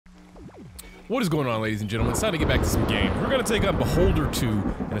What is going on, ladies and gentlemen? It's time to get back to some games. We're gonna take on Beholder 2,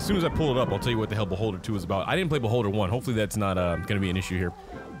 and as soon as I pull it up, I'll tell you what the hell Beholder 2 is about. I didn't play Beholder 1. Hopefully that's not gonna be an issue here.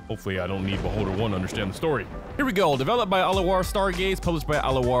 Hopefully I don't need Beholder 1 to understand the story. Here we go. Developed by Alawar Stargates, published by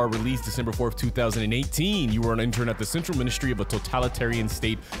Alawar, released December 4th, 2018. You are an intern at the Central Ministry of a Totalitarian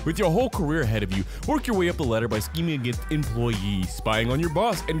state with your whole career ahead of you. Work your way up the ladder by scheming against employees, spying on your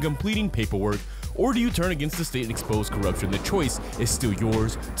boss, and completing paperwork. Or do you turn against the state and expose corruption? The choice is still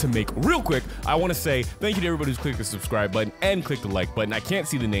yours to make. Real quick, I want to say thank you to everybody who's clicked the subscribe button and clicked the like button. I can't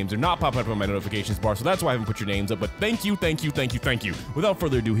see the names. They're not popping up on my notifications bar, so that's why I haven't put your names up. But thank you, thank you, thank you, thank you. Without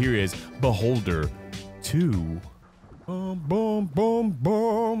further ado, here is Beholder 2. Boom, boom, boom,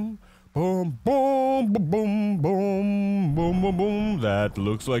 boom. Boom, boom, boom, boom, boom, boom, boom, boom. That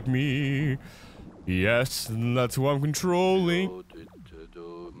looks like me. Yes, that's who I'm controlling.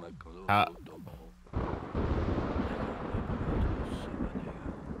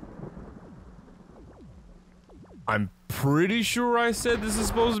 I'm pretty sure I said this is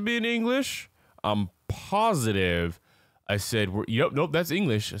supposed to be in English. I'm positive I said nope, that's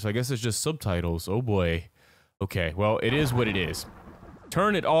English. So I guess it's just subtitles. Oh boy. Okay, well, it is what it is.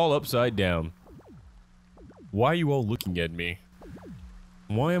 Turn it all upside down. Why are you all looking at me?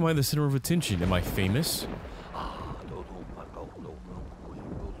 Why am I the center of attention? Am I famous?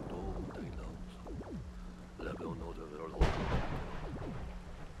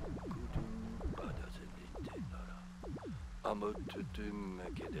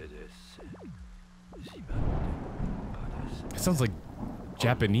 It sounds like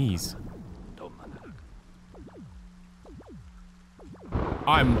Japanese.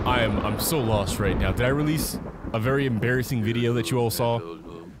 I'm so lost right now. Did I release a very embarrassing video that you all saw?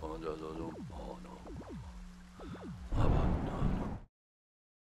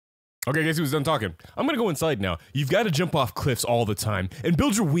 Okay, I guess he was done talking. I'm gonna go inside now. You've got to jump off cliffs all the time and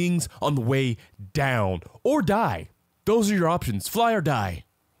build your wings on the way down or die. Those are your options. Fly or die.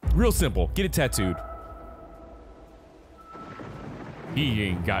 Real simple. Get it tattooed. He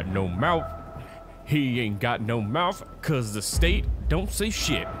ain't got no mouth. He ain't got no mouth, cause the state don't say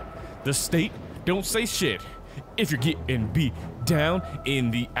shit. The state don't say shit. If you're getting beat down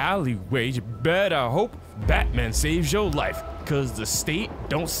in the alleyway, you better hope Batman saves your life, cause the state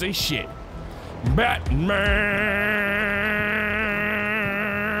don't say shit. Batman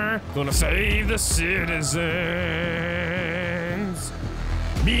gonna save the citizens.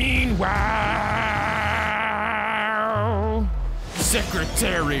 Meanwhile,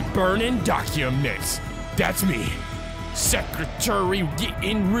 Secretary burning documents. That's me. Secretary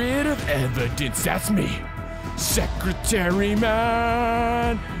getting rid of evidence. That's me. Secretary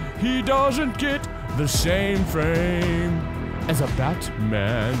man, he doesn't get the same fame as a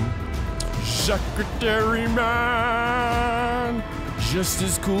Batman. Secretary man, just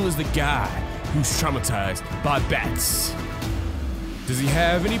as cool as the guy who's traumatized by bats. Does he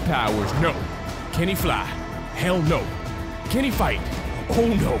have any powers? No. Can he fly? Hell no. Can he fight?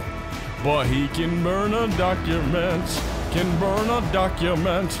 Oh no. But he can burn a document. Can burn a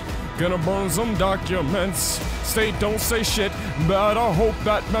document. Gonna burn some documents. State don't say shit, but I hope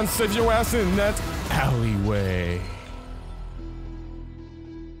Batman saves your ass in that alleyway.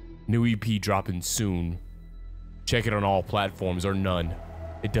 New EP dropping soon. Check it on all platforms or none.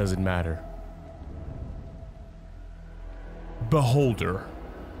 It doesn't matter. Beholder.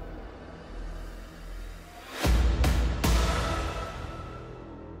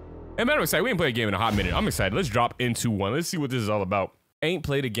 Hey man, I'm excited. We ain't played a game in a hot minute. I'm excited. Let's drop into one. Let's see what this is all about. Ain't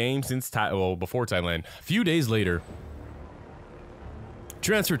played a game since before Thailand. A few days later.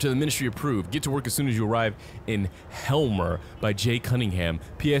 Transfer to the Ministry approved. Get to work as soon as you arrive in Helmer by Jay Cunningham.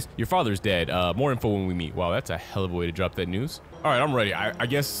 P.S. Your father's dead. More info when we meet. Wow, that's a hell of a way to drop that news. All right, I'm ready. I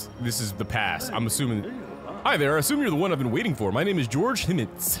guess this is the pass. I'm assuming. Hi there. I assume you're the one I've been waiting for. My name is George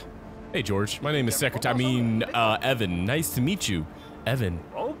Himitz. Hey, George. My name is Evan. Nice to meet you. Evan.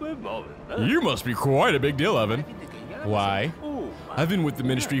 You must be quite a big deal, Evan. Why? I've been with the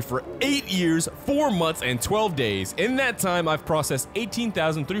ministry for 8 years, 4 months, and 12 days. In that time, I've processed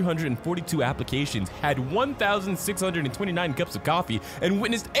 18,342 applications, had 1,629 cups of coffee, and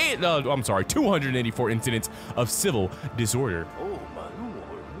witnessed 284 incidents of civil disorder.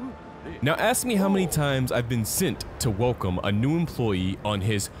 Now ask me how many times I've been sent to welcome a new employee on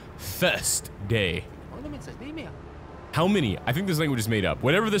his first day. How many? I think this language is made up.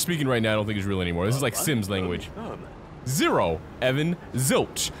 Whatever they're speaking right now, I don't think is real anymore. This is like Sims language. 0, Evan,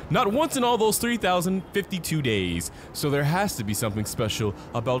 zilch. Not once in all those 3,052 days. So there has to be something special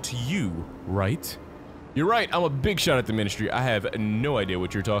about you, right? You're right, I'm a big shot at the ministry. I have no idea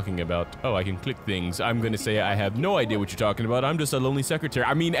what you're talking about. Oh, I can click things. I'm gonna say I have no idea what you're talking about. I'm just a lonely secretary.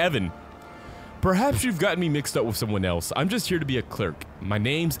 I mean, Evan. Perhaps you've gotten me mixed up with someone else. I'm just here to be a clerk. My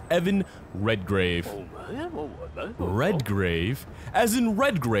name's Evan Redgrave. Redgrave? As in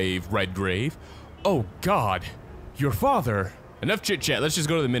Redgrave, Redgrave? Oh, God. Your father. Enough chit-chat. Let's just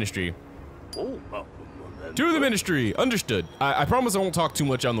go to the ministry. To the ministry. Understood. I promise I won't talk too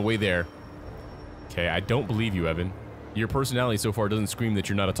much on the way there. Okay, I don't believe you, Evan. Your personality so far doesn't scream that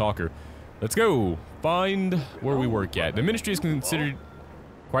you're not a talker. Let's go. Find where we work at. The ministry is considered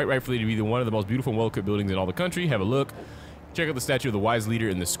quite rightfully to be one of the most beautiful and well-equipped buildings in all the country. Have a look. Check out the statue of the wise leader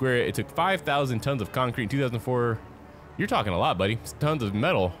in the square. It took 5,000 tons of concrete in 2004. You're talking a lot, buddy. It's tons of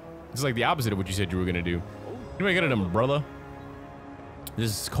metal. It's like the opposite of what you said you were going to do. Anybody got an umbrella?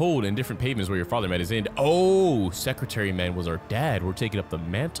 This is cold and different pavements where your father met his end. Oh, secretary man was our dad. We're taking up the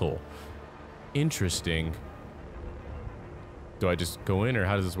mantle. Interesting. Do I just go in or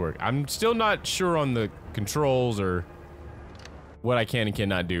how does this work? I'm still not sure on the controls or what I can and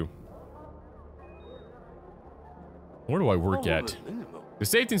cannot do. Where do I work at? The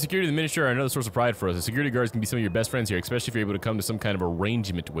safety and security of the ministry are another source of pride for us. The security guards can be some of your best friends here, especially if you're able to come to some kind of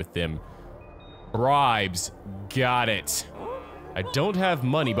arrangement with them. Bribes. Got it. I don't have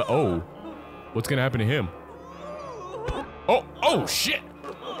money, but oh. What's gonna happen to him? Oh, shit.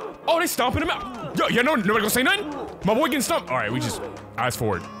 Oh, they stomping him out. Yo, nobody gonna say nothing? My boy getting stomped. All right, we just, eyes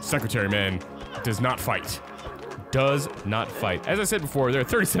forward. Secretary man does not fight. Does not fight. As I said before, there are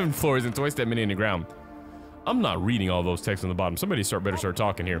 37 floors and twice that many in the ground. I'm not reading all those texts on the bottom. Somebody better start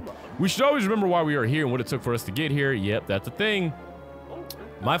talking here. We should always remember why we are here and what it took for us to get here. Yep, that's a thing.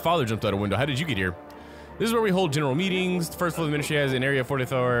 My father jumped out a window. How did you get here? This is where we hold general meetings. The first floor of the ministry has an area of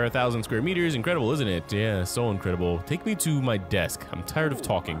 44,000 square meters. Incredible, isn't it? Yeah, so incredible. Take me to my desk. I'm tired of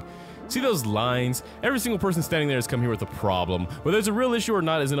talking. See those lines? Every single person standing there has come here with a problem. Whether it's a real issue or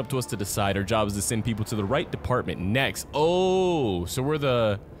not isn't up to us to decide. Our job is to send people to the right department next. Oh, so we're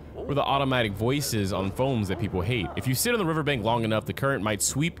the automatic voices on phones that people hate. If you sit on the riverbank long enough, the current might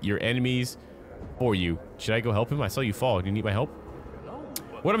sweep your enemies for you. Should I go help him? I saw you fall. Do you need my help?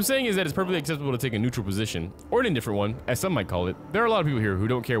 What I'm saying is that it's perfectly acceptable to take a neutral position, or an indifferent one, as some might call it. There are a lot of people here who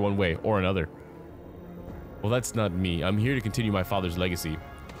don't care one way or another. Well, that's not me. I'm here to continue my father's legacy.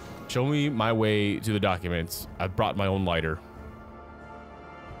 Show me my way to the documents. I brought my own lighter.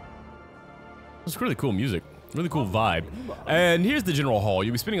 It's really cool music. Really cool vibe. And here's the general hall.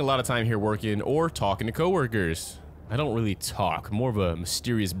 You'll be spending a lot of time here working or talking to coworkers. I don't really talk. More of a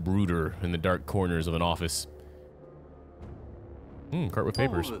mysterious brooder in the dark corners of an office. Cart with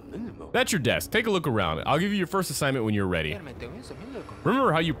papers. That's your desk. Take a look around. I'll give you your first assignment when you're ready.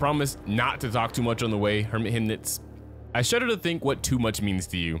 Remember how you promised not to talk too much on the way, Hermit Himnitz? I shudder to think what too much means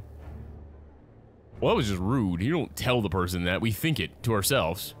to you. Well, that was just rude. You don't tell the person that. We think it to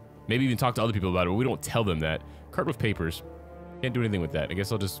ourselves. Maybe even talk to other people about it, but we don't tell them that. Cart with papers. Can't do anything with that. I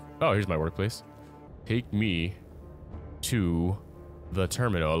guess I'll just... Oh, here's my workplace. Take me to the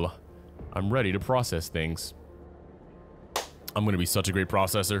terminal. I'm ready to process things. I'm gonna be such a great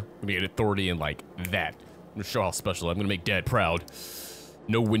processor. I'm gonna get authority in like that. I'm gonna show how special I'm gonna make Dad proud.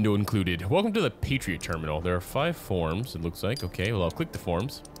 No window included. Welcome to the Patriot Terminal. There are 5 forms, it looks like. Okay, well, I'll click the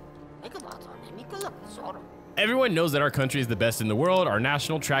forms. Everyone knows that our country is the best in the world. Our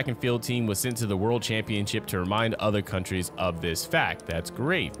national track and field team was sent to the World Championship to remind other countries of this fact. That's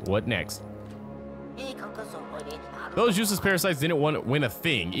great. What next? Those useless parasites didn't win a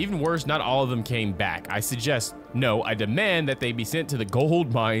thing. Even worse, not all of them came back. I suggest, no, I demand that they be sent to the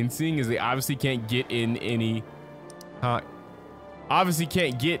gold mine, seeing as they obviously can't get in any...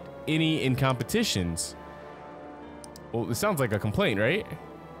 in competitions. Well, it sounds like a complaint, right?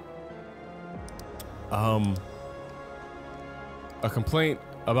 A complaint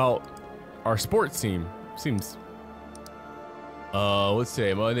about our sports team. Seems... let's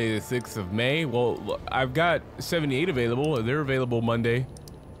say Monday the 6th of May. Well, I've got 78 available. They're available Monday.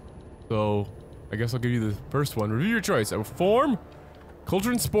 So, I guess I'll give you the first one. Review your choice. A form,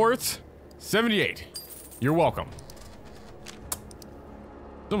 culture and sports, 78. You're welcome.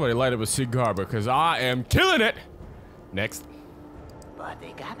 Somebody light up a cigar because I am killing it. Next.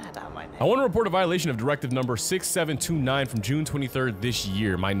 I want to report a violation of directive number 6729 from June 23rd this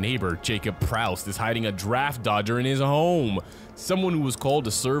year. My neighbor, Jacob Proust, is hiding a draft dodger in his home. Someone who was called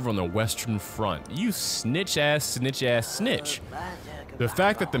to serve on the Western Front. You snitch ass, snitch ass, snitch. The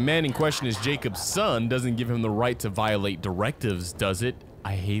fact that the man in question is Jacob's son doesn't give him the right to violate directives, does it?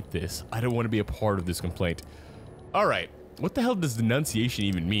 I hate this. I don't want to be a part of this complaint. All right. What the hell does denunciation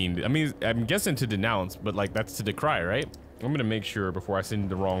even mean? I mean, I'm guessing to denounce, but like that's to decry, right? I'm gonna make sure before I send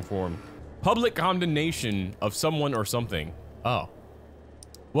the wrong form. Public condemnation of someone or something. Oh.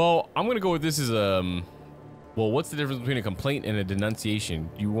 Well, I'm gonna go with this as Well, what's the difference between a complaint and a denunciation?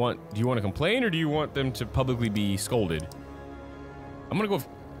 Do you want to complain, or do you want them to publicly be scolded? I'm gonna go.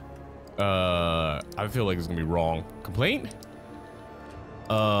 I feel like it's gonna be wrong. Complaint?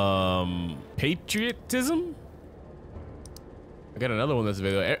 Patriotism? I got another one that's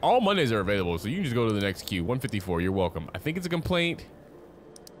available. All Mondays are available, so you can just go to the next queue. 154, you're welcome. I think it's a complaint.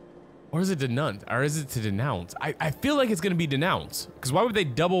 Or is it denounce? Or is it to denounce? I feel like it's gonna be denounce. Because why would they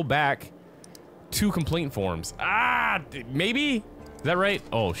double back 2 complaint forms? Maybe? Is that right?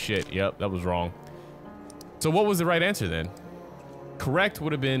 Oh shit, yep, that was wrong. So what was the right answer then? Correct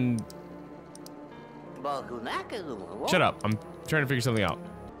would have been... Shut up, I'm trying to figure something out.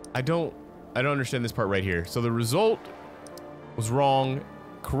 I don't understand this part right here. So the result was wrong.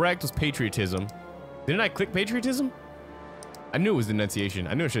 Correct was patriotism. Didn't I click patriotism? I knew it was denunciation.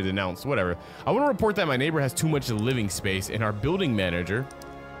 I knew I should have denounced. Whatever. I want to report that my neighbor has too much living space, and our building manager,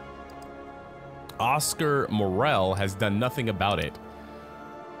 Oscar Morel, has done nothing about it.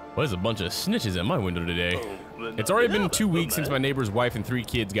 Well, there's a bunch of snitches at my window today. It's already been 2 weeks since my neighbor's wife and 3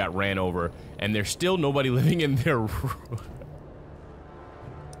 kids got ran over, and there's still nobody living in their room.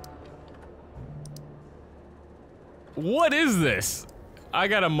 What is this? I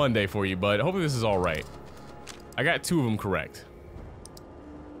got a Monday for you, bud. Hopefully this is all right. I got 2 of them correct.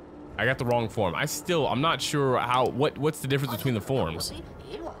 I got the wrong form. I'm not sure what's the difference between the forms.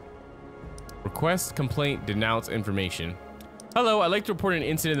 Request, complaint, denounce, information. Hello, I'd like to report an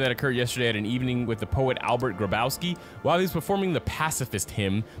incident that occurred yesterday at an evening with the poet Albert Grabowski. While he was performing the pacifist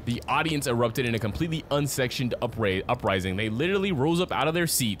hymn, the audience erupted in a completely unsectioned uprising. They literally rose up out of their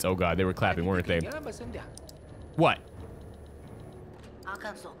seats. Oh god, they were clapping, weren't they? What?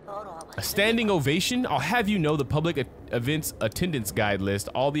 A standing ovation? I'll have you know the public events attendance guide list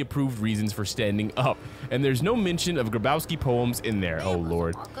all the approved reasons for standing up, and there's no mention of Grabowski poems in there. Oh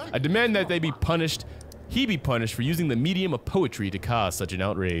lord. I demand that he be punished for using the medium of poetry to cause such an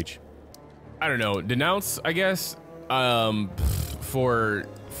outrage. I don't know, denounce, I guess.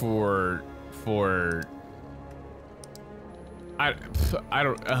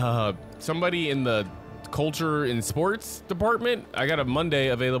 Somebody in the culture and sports department. I got a Monday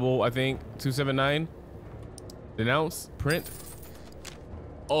available, I think. 279. Denounce, print.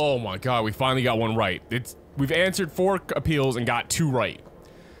 Oh my god, we finally got one right. We've answered 4 appeals and got 2 right.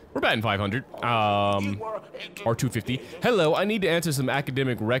 We're batting 500, or 250. Hello, I need to answer some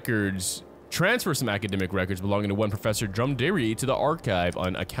academic records, transfer some academic records belonging to one Professor Drumderier to the archive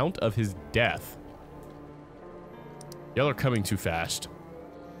on account of his death. Y'all are coming too fast.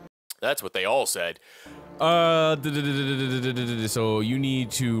 That's what they all said. So you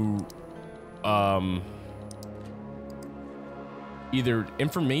need to, either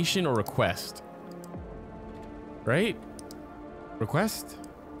information or request, right? Request?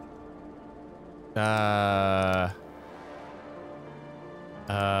 I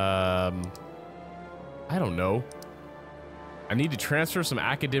don't know. I need to transfer some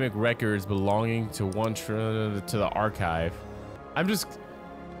academic records belonging to one to the archive.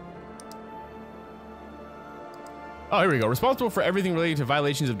 Oh, here we go. Responsible for everything related to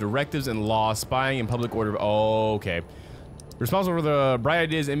violations of directives and laws, spying and public order. Oh, okay. Responsible for the bright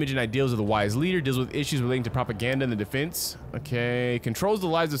ideas, image, and ideals of the wise leader. Deals with issues relating to propaganda and the defense. Okay. Controls the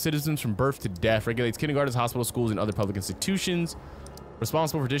lives of citizens from birth to death. Regulates kindergartens, hospitals, schools, and other public institutions.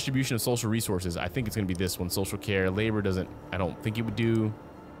 Responsible for distribution of social resources. I think it's going to be this one. Social care. Labor doesn't... I don't think it would do.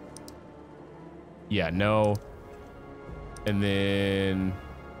 Yeah, no. And then...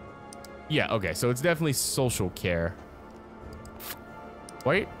 Yeah, okay. So it's definitely social care.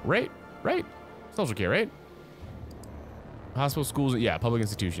 Wait, right? Social care, right? Hospital, schools, yeah, public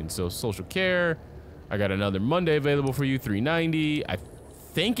institutions. So social care. I got another Monday available for you, 390. I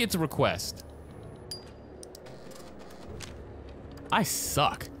think it's a request. I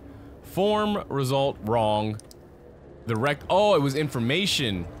suck. Form, result, wrong. Oh, it was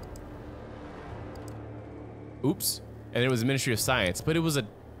information. Oops. And it was the Ministry of Science, but it was a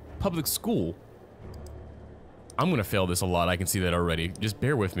public school. I'm gonna fail this a lot. I can see that already. Just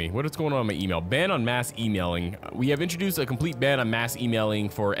bear with me. What is going on in my email? Ban on mass emailing. We have introduced a complete ban on mass emailing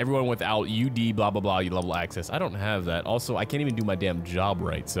for everyone without UD blah blah blah level access. I don't have that. Also, I can't even do my damn job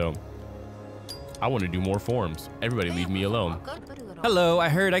right, so I want to do more forms. Everybody leave me alone. Hello, I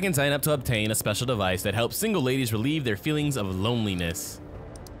heard I can sign up to obtain a special device that helps single ladies relieve their feelings of loneliness.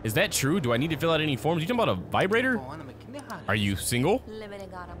 Is that true? Do I need to fill out any forms? You talking about a vibrator? Are you single?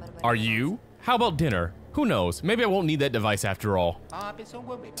 Are you? How about dinner? Who knows? Maybe I won't need that device after all.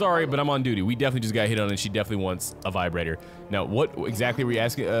 Sorry, but I'm on duty. We definitely just got hit on and she definitely wants a vibrator. Now, what exactly were you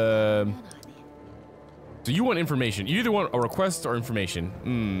asking? So you want information. You either want a request or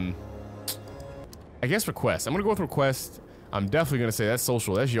information. I guess request. I'm gonna go with request. I'm definitely gonna say that's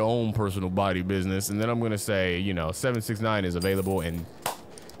social. That's your own personal body business. And then I'm gonna say, you know, 769 is available and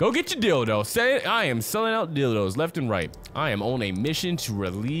go get your dildo. Say it. I am selling out dildos left and right. I am on a mission to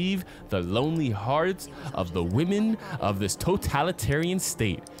relieve the lonely hearts of the women of this totalitarian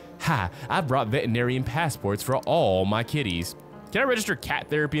state. Ha, I brought veterinarian passports for all my kitties. Can I register cat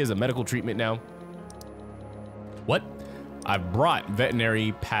therapy as a medical treatment now? What? I brought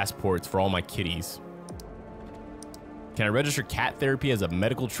veterinary passports for all my kitties. Can I register cat therapy as a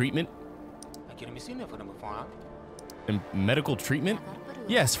medical treatment? Medical treatment?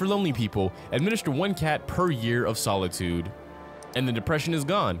 Yes, for lonely people. Administer 1 cat per year of solitude. And the depression is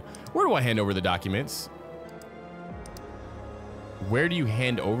gone. Where do I hand over the documents? Where do you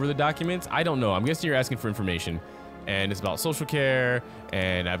hand over the documents? I don't know. I'm guessing you're asking for information. And it's about social care.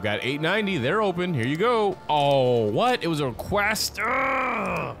 And I've got 890. They're open. Here you go. Oh, what? It was a request.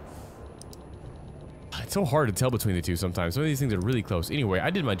 Ugh. It's so hard to tell between the two sometimes. Some of these things are really close. Anyway, I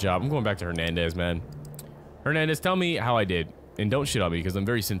did my job. I'm going back to Hernandez, man. Hernandez, tell me how I did. And don't shit on me because I'm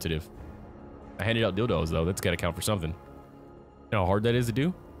very sensitive. I handed out dildos, though. That's got to count for something. You know how hard that is to do?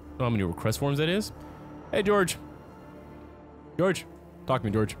 You know how many request forms that is? Hey, George. George. Talk to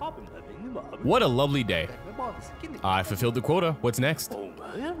me, George. What a lovely day. I fulfilled the quota. What's next?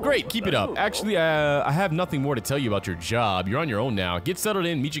 Great, keep it up. Actually, I have nothing more to tell you about your job. You're on your own now. Get settled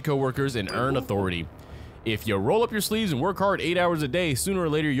in, meet your coworkers, and earn authority. If you roll up your sleeves and work hard 8 hours a day, sooner or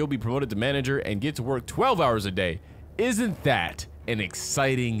later you'll be promoted to manager and get to work 12 hours a day. Isn't that an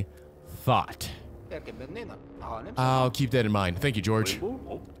exciting thought? I'll keep that in mind. Thank you, George.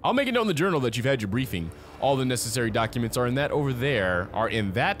 I'll make a note in the journal that you've had your briefing. All the necessary documents are in that over there.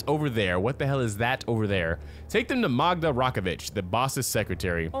 What the hell is that over there? Take them to Magda Rakovich, the boss's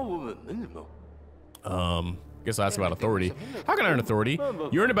secretary. Guess I'll ask about authority. How can I earn authority?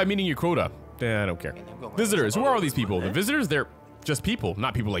 You earn it by meeting your quota. I don't care. Visitors, who are all these people? The visitors, they're just people,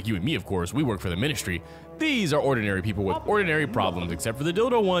 not people like you and me, of course. We work for the ministry. These are ordinary people with ordinary problems, except for the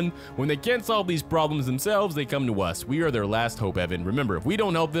dildo one. When they can't solve these problems themselves, they come to us. We are their last hope, Evan. Remember, if we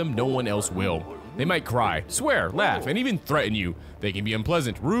don't help them, no one else will. They might cry, swear, laugh, and even threaten you. They can be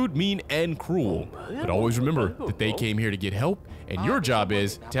unpleasant, rude, mean, and cruel. But always remember that they came here to get help, and your job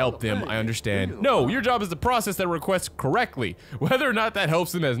is to help them, I understand. No, your job is to process their requests correctly. Whether or not that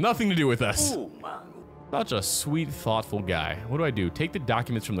helps them has nothing to do with us. Such a sweet, thoughtful guy. What do I do? Take the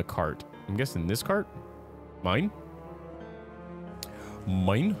documents from the cart. I'm guessing this cart? Mine?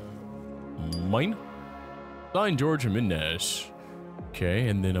 Mine? Mine? Signed, George Jimenez. Okay,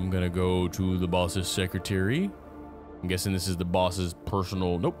 and then I'm gonna go to the boss's secretary. I'm guessing this is the boss's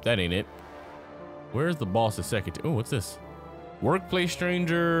personal... Nope, that ain't it. Where's the boss's secretary? Oh, what's this? Workplace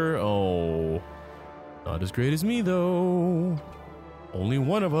stranger. Oh. Not as great as me, though. Only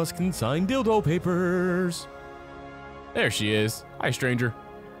one of us can sign dildo papers. There she is. Hi, stranger.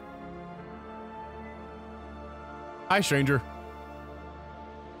 Hi, stranger.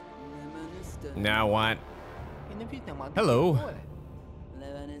 Now what? Hello.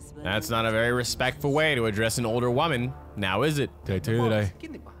 That's not a very respectful way to address an older woman. Now is it? Did I tell you that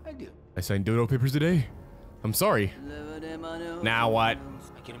I signed dildo papers today? I'm sorry. Now what?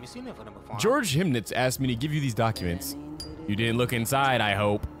 George Himnitz asked me to give you these documents. You didn't look inside, I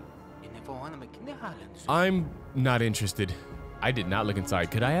hope. I'm not interested. I did not look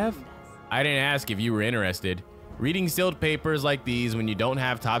inside. Could I have? I didn't ask if you were interested. Reading sealed papers like these when you don't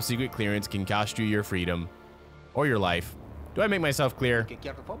have top secret clearance can cost you your freedom. Or your life. Do I make myself clear?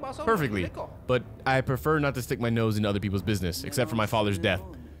 Perfectly. But I prefer not to stick my nose into other people's business, except for my father's death.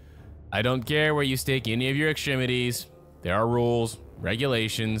 I don't care where you stick any of your extremities. There are rules,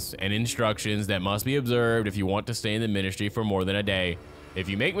 regulations, and instructions that must be observed if you want to stay in the ministry for more than a day. If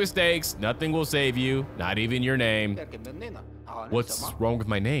you make mistakes, nothing will save you, not even your name. What's wrong with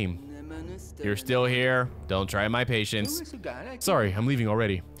my name? You're still here. Don't try my patience. Sorry, I'm leaving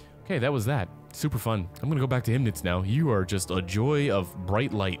already. Okay, that was that. Super fun. I'm gonna go back to Himnitz now. You are just a joy of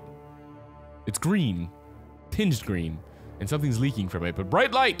bright light. It's green. Tinged green. And something's leaking from it, but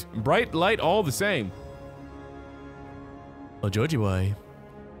bright light! Bright light all the same. Well, Georgie, why?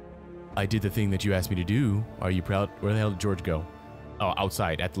 I did the thing that you asked me to do. Are you proud? Where the hell did George go? Oh,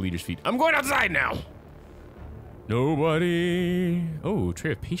 outside, at the leader's feet. I'm going outside now! Nobody. Oh,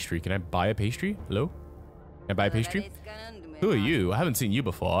 tray of pastry. Can I buy a pastry? Hello? Can I buy a pastry? Who are you? I haven't seen you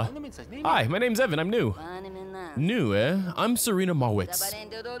before. Hi, my name's Evan. I'm new. New, eh? I'm Serena Marwitz.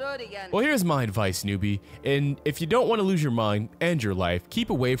 Well, here's my advice, newbie. And if you don't want to lose your mind and your life,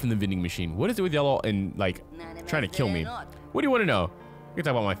 keep away from the vending machine. What is it with y'all and, like, trying to kill me? What do you want to know? I can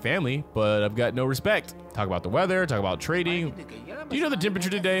talk about my family, but I've got no respect. Talk about the weather, talk about trading. Do you know the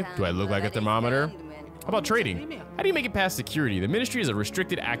temperature today? Do I look like a thermometer? How about trading? How do you make it past security? The ministry is a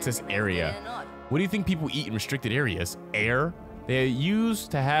restricted access area. What do you think people eat in restricted areas? Air? They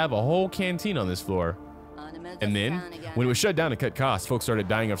used to have a whole canteen on this floor. And then, when it was shut down to cut costs, folks started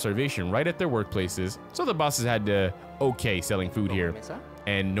dying of starvation right at their workplaces, so the bosses had to okay selling food here.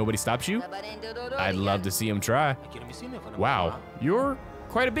 And nobody stops you? I'd love to see them try. Wow, you're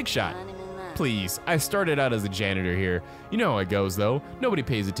quite a big shot. Please, I started out as a janitor here. You know how it goes though. Nobody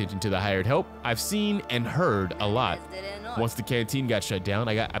pays attention to the hired help. I've seen and heard a lot. Once the canteen got shut down,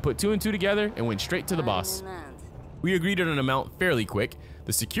 I put 2 and 2 together and went straight to the boss. We agreed on an amount fairly quick.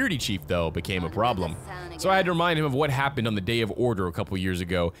 The security chief though became a problem. So I had to remind him of what happened on the day of order a couple years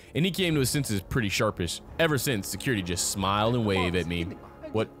ago, and he came to his senses pretty sharpish. Ever since, security just smiled and waved at me.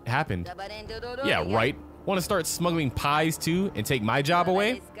 What happened? Yeah, right. Want to start smuggling pies too and take my job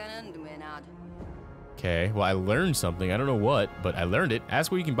away? Okay, well I learned something. I don't know what, but I learned it.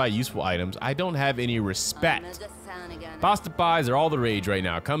 Ask where you can buy useful items. I don't have any respect. Pasta pies are all the rage right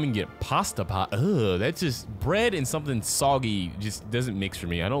now. Come and get pasta pie. Ugh, that's just bread and something soggy. Just doesn't mix for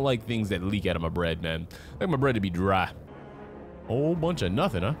me. I don't like things that leak out of my bread, man. I like my bread to be dry. Whole bunch of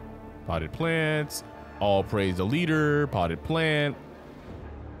nothing, huh? Potted plants. All praise the leader. Potted plant.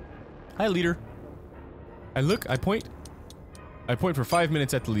 Hi, leader. I look, I point for 5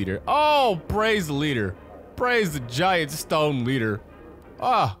 minutes at the leader. Oh, praise the leader. Praise the giant stone leader.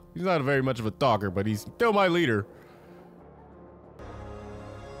 Ah, he's not very much of a talker, but he's still my leader.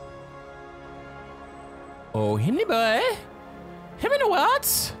 Oh, himmy boy. Him in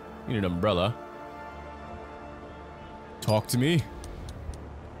what? Need an umbrella. Talk to me.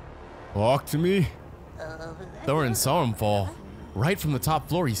 Talk to me. Thorin saw him fall. Right from the top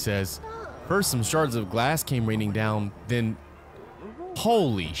floor, he says. First, some shards of glass came raining down, then...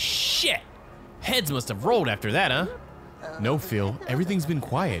 Holy shit! Heads must have rolled after that, huh? No, Phil. Everything's been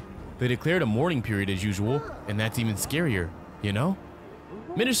quiet. They declared a mourning period as usual, and that's even scarier, you know?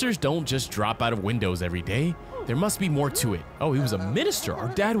 Ministers don't just drop out of windows every day. There must be more to it. Oh, he was a minister.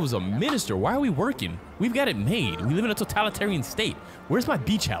 Our dad was a minister. Why are we working? We've got it made. We live in a totalitarian state. Where's my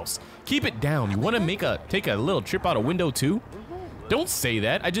beach house? Keep it down. You want to take a little trip out a window too? Don't say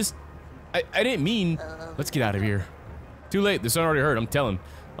that. I didn't mean. Let's get out of here. Too late. The son already heard. I'm telling.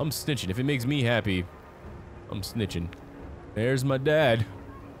 I'm snitching. If it makes me happy, I'm snitching. There's my dad.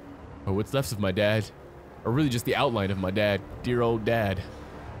 Oh, what's left of my dad? Or really just the outline of my dad. Dear old dad.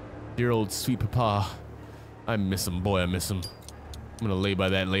 Dear old sweet papa. I miss him. Boy, I miss him. I'm gonna lay by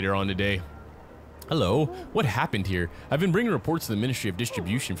that later on today. Hello. What happened here? I've been bringing reports to the Ministry of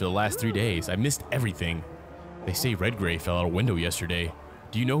Distribution for the last 3 days. I missed everything. They say Redgrave fell out a window yesterday.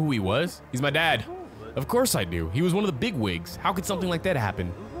 Do you know who he was? He's my dad. Of course I do. He was one of the big wigs. How could something like that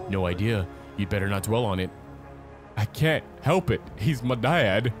happen? No idea. You'd better not dwell on it. I can't help it. He's my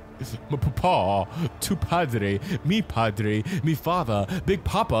dad. My papa, tu padre, mi father, big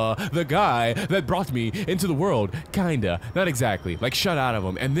papa, the guy that brought me into the world. Kinda, not exactly, like shut out of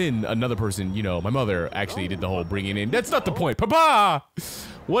him. And then another person, you know, my mother actually did the whole bringing in. That's not the point. Papa!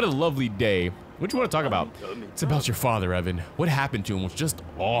 What a lovely day. What do you want to talk about? It's about your father, Evan. What happened to him was just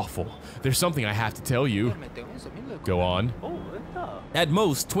awful. There's something I have to tell you. Go on. At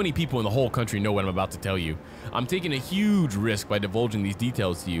most, 20 people in the whole country know what I'm about to tell you. I'm taking a huge risk by divulging these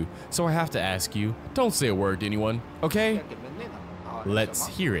details to you, so I have to ask you, don't say a word to anyone, okay? Let's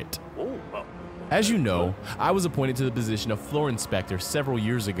hear it. As you know, I was appointed to the position of floor inspector several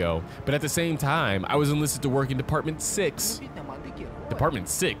years ago, but at the same time, I was enlisted to work in Department 6. Department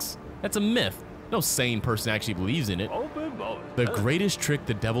 6? That's a myth. No sane person actually believes in it. The greatest trick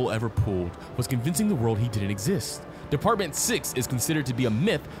the devil ever pulled was convincing the world he didn't exist. Department 6 is considered to be a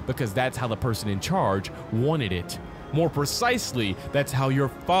myth because that's how the person in charge wanted it. More precisely, that's how your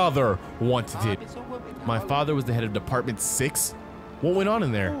father wanted it. My father was the head of Department 6? What went on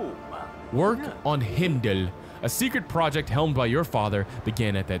in there? Work on Himdall, a secret project helmed by your father,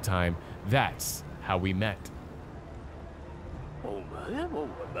 began at that time. That's how we met.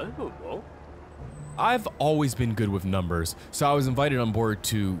 I've always been good with numbers, so I was invited on board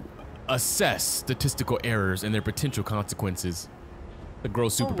to assess statistical errors and their potential consequences. The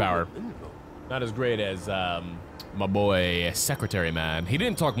gross superpower. Not as great as my boy secretary man. He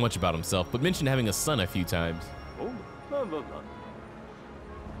didn't talk much about himself, but mentioned having a son a few times.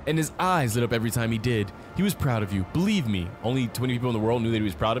 And his eyes lit up every time he did. He was proud of you, believe me. Only 20 people in the world knew that he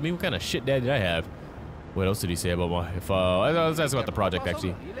was proud of me. What kind of shit dad did I have? What else did he say about my, let's ask about the project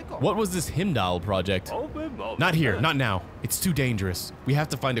actually. What was this Himdall project? Not here, not now. It's too dangerous. We have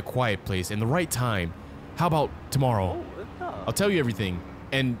to find a quiet place and the right time. How about tomorrow? I'll tell you everything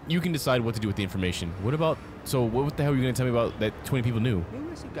and you can decide what to do with the information. What about So what the hell were you gonna tell me about that 20 people knew?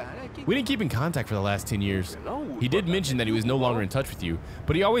 We didn't keep in contact for the last 10 years. He did mention that he was no longer in touch with you,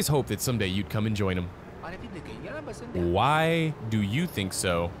 but he always hoped that someday you'd come and join him. Why do you think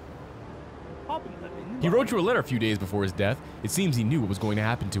so? He wrote you a letter a few days before his death. It seems he knew what was going to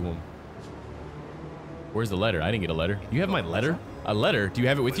happen to him. Where's the letter? I didn't get a letter. You have my letter? A letter? Do you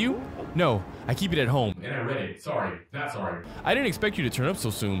have it with you? No, I keep it at home. And I read it. Sorry, not sorry. I didn't expect you to turn up so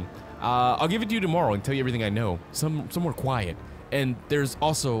soon. I'll give it to you tomorrow and tell you everything I know. Somewhere quiet. And there's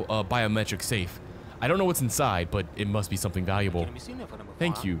also a biometric safe. I don't know what's inside, but it must be something valuable.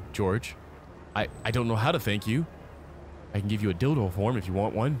 Thank you, George. I don't know how to thank you. I can give you a dildo form if you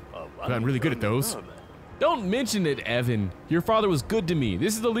want one. I'm really good at those. Don't mention it, Evan. Your father was good to me.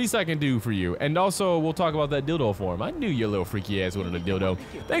 This is the least I can do for you. And also, we'll talk about that dildo form. I knew your little freaky ass wanted a dildo.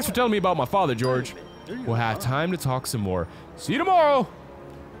 Thanks for telling me about my father, George. We'll have time to talk some more. See you tomorrow.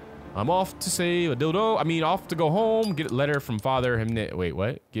 I'm off to save a dildo. I mean, off to go home. Get a letter from father. Wait,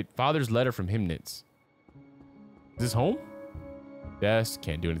 what? Get father's letter from Himnitz. Is this home? Desk.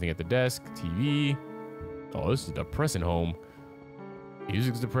 Can't do anything at the desk. TV. Oh, this is a depressing home.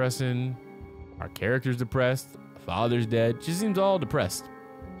 Music's depressing. Our character's depressed. Father's dead. She seems all depressed.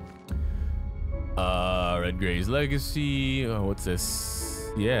 Red Gray's legacy. Oh, what's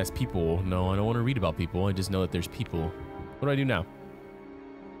this? Yes, people. No, I don't want to read about people. I just know that there's people. What do I do now?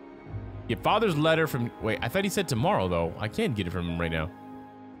 Get father's letter from... Wait, I thought he said tomorrow, though. I can't get it from him right now.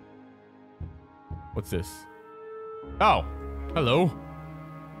 What's this? Oh, hello.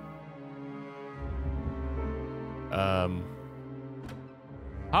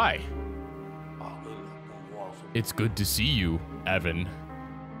 Hi. It's good to see you, Evan.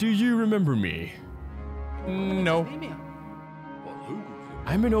 Do you remember me? No.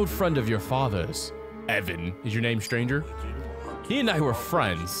 I'm an old friend of your father's. Evan, is your name stranger? He and I were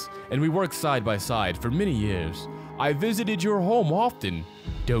friends, and we worked side by side for many years. I visited your home often.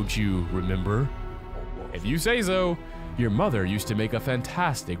 Don't you remember? If you say so. Your mother used to make a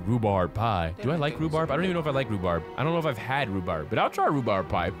fantastic rhubarb pie. Do I like rhubarb? I don't even know if I like rhubarb. I don't know if I've had rhubarb, but I'll try rhubarb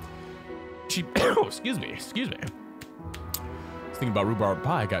pie. She, excuse me. I was thinking about rhubarb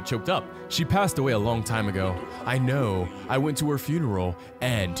pie, got choked up. She passed away a long time ago. I know. I went to her funeral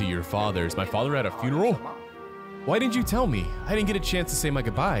and to your father's. My father had a funeral? Why didn't you tell me? I didn't get a chance to say my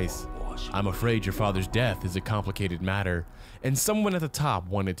goodbyes. I'm afraid your father's death is a complicated matter, and someone at the top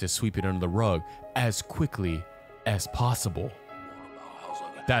wanted to sweep it under the rug as quickly as possible.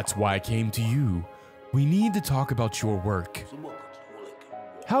 That's why I came to you. We need to talk about your work.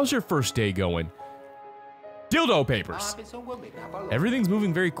 How's your first day going? Dildo papers. Everything's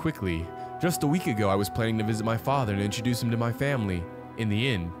moving very quickly. Just a week ago, I was planning to visit my father and introduce him to my family. In the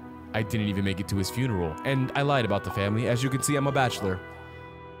end, I didn't even make it to his funeral, and I lied about the family. As you can see, I'm a bachelor.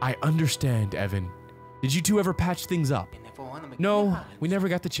 I understand, Evan. Did you two ever patch things up? No, we never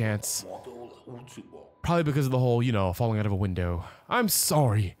got the chance. Probably because of the whole, you know, falling out of a window. I'm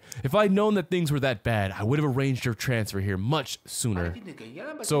sorry. If I'd known that things were that bad, I would have arranged your transfer here much sooner.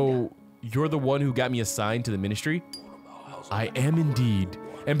 So, you're the one who got me assigned to the ministry? I am indeed.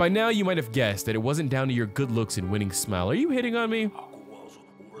 And by now you might have guessed that it wasn't down to your good looks and winning smile. Are you hitting on me?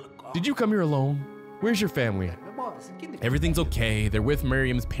 Did you come here alone? Where's your family? Everything's okay. They're with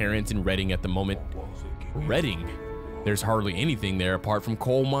Miriam's parents in Reading at the moment. Reading? There's hardly anything there apart from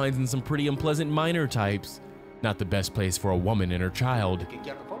coal mines and some pretty unpleasant miner types. Not the best place for a woman and her child.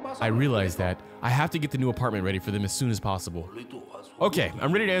 I realize that. I have to get the new apartment ready for them as soon as possible. Okay,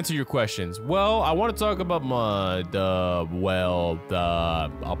 I'm ready to answer your questions. Well, I want to talk about the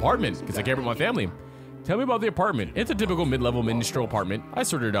apartment, because I care about my family. Tell me about the apartment. It's a typical mid-level ministerial apartment. I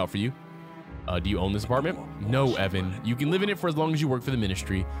sorted it out for you. Do you own this apartment? No, Evan. You can live in it for as long as you work for the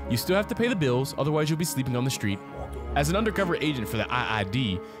ministry. You still have to pay the bills, otherwise you'll be sleeping on the street. As an undercover agent for the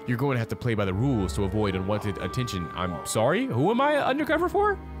IID, you're going to have to play by the rules to avoid unwanted attention. I'm sorry? Who am I undercover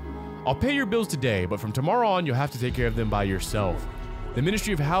for? I'll pay your bills today, but from tomorrow on, you'll have to take care of them by yourself. The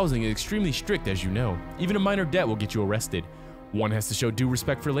Ministry of Housing is extremely strict, as you know. Even a minor debt will get you arrested. One has to show due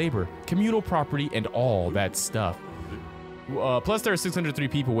respect for labor, communal property, and all that stuff. Plus, there are 603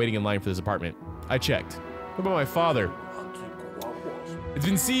 people waiting in line for this apartment. I checked. What about my father? It's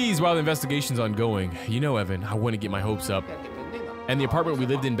been seized while the investigation's ongoing. You know, Evan, I wouldn't get my hopes up. And the apartment we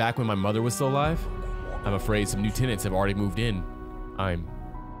lived in back when my mother was still alive? I'm afraid some new tenants have already moved in. I'm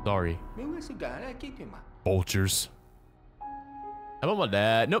sorry. Vultures. How about my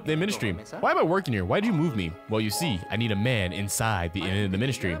dad? Nope, the ministry. Why am I working here? Why did you move me? Well, you see, I need a man inside the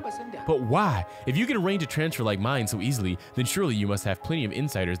ministry. But why? If you can arrange a transfer like mine so easily, then surely you must have plenty of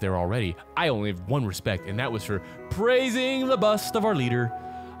insiders there already. I only have one respect, and that was for praising the bust of our leader.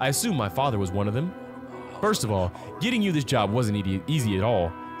 I assume my father was one of them. First of all, getting you this job wasn't easy at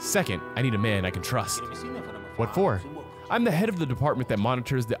all. Second, I need a man I can trust. What for? I'm the head of the department that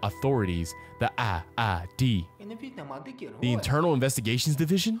monitors the authorities, the IID. The Internal Investigations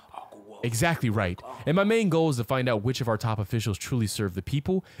Division? Exactly right. And my main goal is to find out which of our top officials truly serve the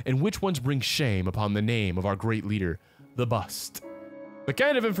people and which ones bring shame upon the name of our great leader, the bust. The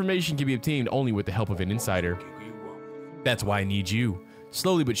kind of information can be obtained only with the help of an insider. That's why I need you.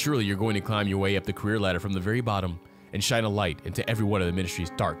 Slowly but surely, you're going to climb your way up the career ladder from the very bottom and shine a light into every one of the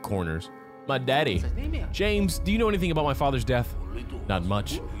ministry's dark corners. My daddy. James, do you know anything about my father's death? Not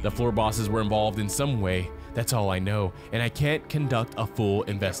much. The floor bosses were involved in some way. That's all I know, and I can't conduct a full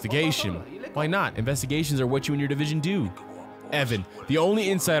investigation. Why not? Investigations are what you and your division do. Evan, the only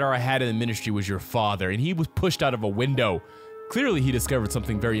insider I had in the ministry was your father, and he was pushed out of a window. Clearly, he discovered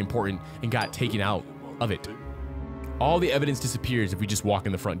something very important and got taken out of it. All the evidence disappears if we just walk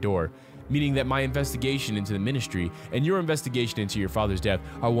in the front door, meaning that my investigation into the ministry and your investigation into your father's death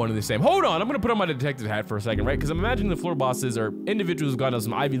are one and the same. Hold on, I'm gonna put on my detective hat for a second, right? Because I'm imagining the floor bosses are individuals who've gone to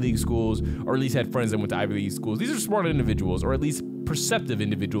some Ivy League schools, or at least had friends that went to Ivy League schools. These are smart individuals, or at least perceptive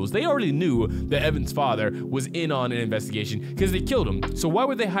individuals. They already knew that Evan's father was in on an investigation because they killed him. So why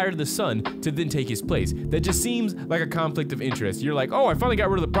would they hire the son to then take his place? That just seems like a conflict of interest. You're like, oh, I finally got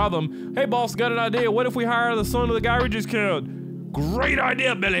rid of the problem. Hey, boss, got an idea. What if we hire the son of the guy we just killed? Great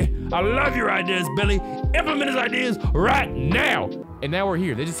idea, Billy. I love your ideas, Billy. Implement his ideas right now. And now we're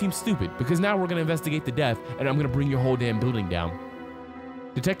here. That just seems stupid because now we're gonna investigate the death and I'm gonna bring your whole damn building down.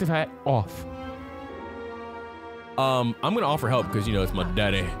 Detective hat off. I'm gonna offer help because, you know, it's my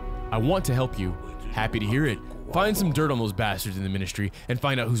daddy. I want to help you. Happy to hear it. Find some dirt on those bastards in the ministry and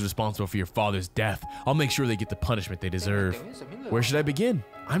find out who's responsible for your father's death. I'll make sure they get the punishment they deserve. Where should I begin?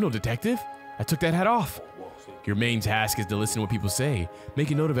 I'm no detective. I took that hat off. Your main task is to listen to what people say, make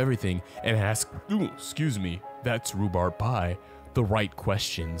a note of everything, and ask, ooh, excuse me, that's rhubarb pie, the right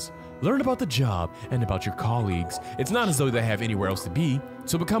questions. Learn about the job and about your colleagues. It's not as though they have anywhere else to be,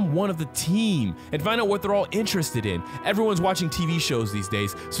 so become one of the team and find out what they're all interested in. Everyone's watching TV shows these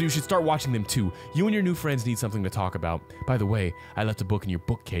days, so you should start watching them too. You and your new friends need something to talk about. By the way, I left a book in your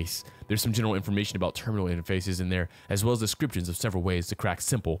bookcase. There's some general information about terminal interfaces in there, as well as descriptions of several ways to crack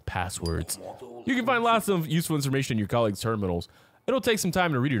simple passwords. You can find lots of useful information in your colleagues' terminals. It'll take some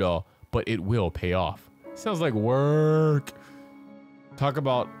time to read it all, but it will pay off. Sounds like work. Talk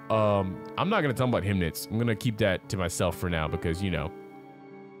about, I'm not gonna talk about Himnits. I'm gonna keep that to myself for now because, you know,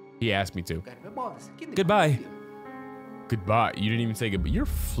 he asked me to. Goodbye. Goodbye. You didn't even say goodbye. You're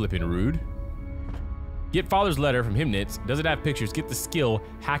flipping rude. Get father's letter from Himnits. Does it have pictures? Get the skill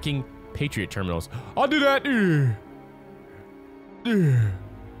hacking Patriot terminals. I'll do that.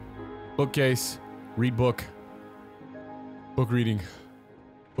 Bookcase. Read book. Book reading.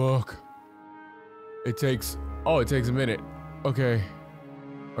 Book. It takes a minute. Okay.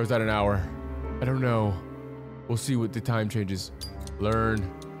 Or is that an hour? I don't know. We'll see what the time changes.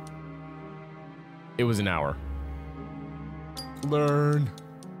 Learn. It was an hour. Learn.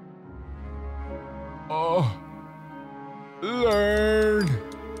 Oh. Learn.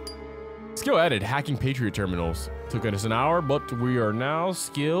 Skill added. Hacking Patriot terminals. Took us an hour, but we are now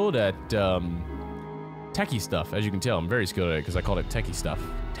skilled at techie stuff. As you can tell, I'm very skilled at it because I called it techie stuff.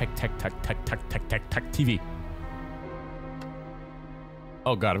 Tech TV.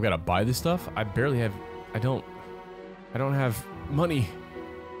 Oh god, I've got to buy this stuff? I barely have, I don't have money.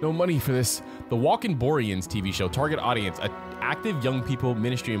 No money for this. The Walking Boreans TV show, target audience, active young people,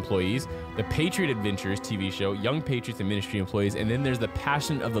 ministry employees. The Patriot Adventures TV show, young patriots and ministry employees. And then there's The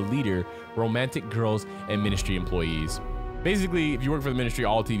Passion of the Leader, romantic girls and ministry employees. Basically, if you work for the ministry,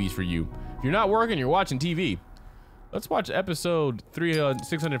 all TV's for you. If you're not working, you're watching TV. Let's watch episode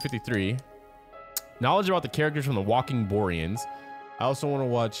 653. Knowledge about the characters from the Walking Boreans. I also want to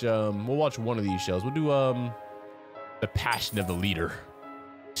watch, we'll watch one of these shows. We'll do, The Passion of the Leader.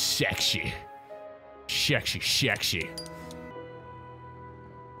 Sexy. Sexy, sexy.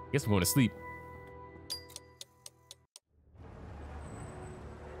 Guess I'm going to sleep.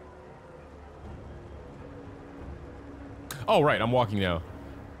 Oh, right, I'm walking now.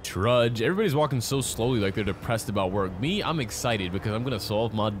 Trudge. Everybody's walking so slowly like they're depressed about work. Me, I'm excited because I'm gonna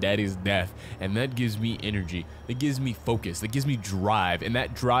solve my daddy's death, and that gives me energy. That gives me focus. That gives me drive, and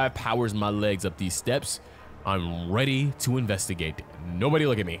that drive powers my legs up these steps. I'm ready to investigate. Nobody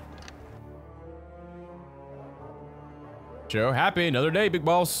look at me. Joe, happy. Another day, big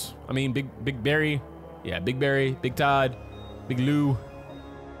boss. I mean, big Barry. Yeah, Big Barry, Big Todd, Big Lou.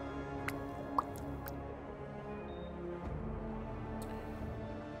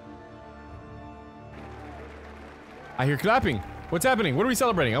 I hear clapping. What's happening? What are we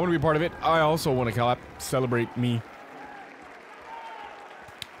celebrating? I want to be part of it. I also want to celebrate me.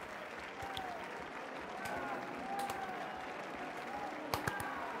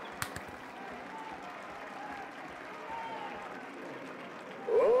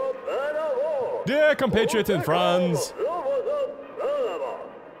 Dear compatriots and friends.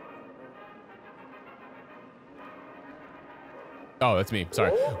 Oh, that's me.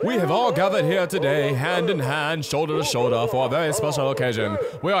 Sorry. We have all gathered here today, hand in hand, shoulder to shoulder, for a very special occasion.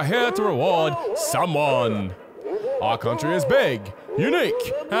 We are here to reward someone. Our country is big,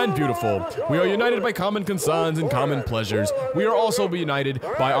 unique, and beautiful. We are united by common concerns and common pleasures. We are also united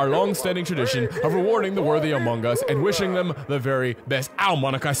by our long-standing tradition of rewarding the worthy among us and wishing them the very best. Ow,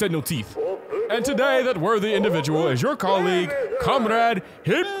 Monica, I said no teeth. And today, that worthy individual is your colleague, Comrade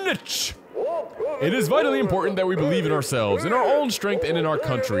Himnich. It is vitally important that we believe in ourselves, in our own strength, and in our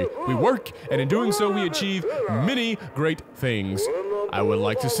country. We work, and in doing so, we achieve many great things. I would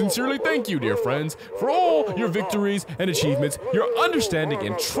like to sincerely thank you, dear friends, for all your victories and achievements, your understanding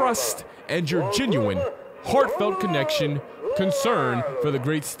and trust, and your genuine, heartfelt concern for the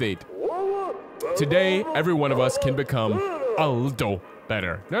great state. Today, every one of us can become a little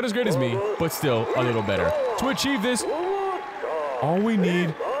better. Not as great as me, but still a little better. To achieve this, all we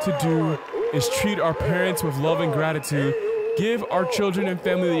need to do is treat our parents with love and gratitude, give our children and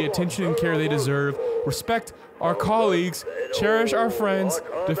family the attention and care they deserve, respect our colleagues, cherish our friends,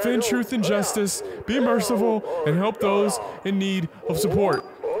 defend truth and justice, be merciful, and help those in need of support.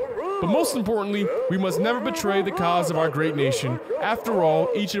 But most importantly, we must never betray the cause of our great nation. After all,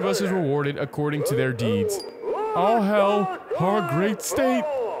 each of us is rewarded according to their deeds. All hail our great state,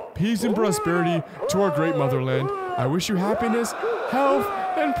 peace and prosperity to our great motherland. I wish you happiness, health,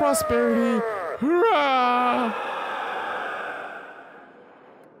 and prosperity. Hurrah!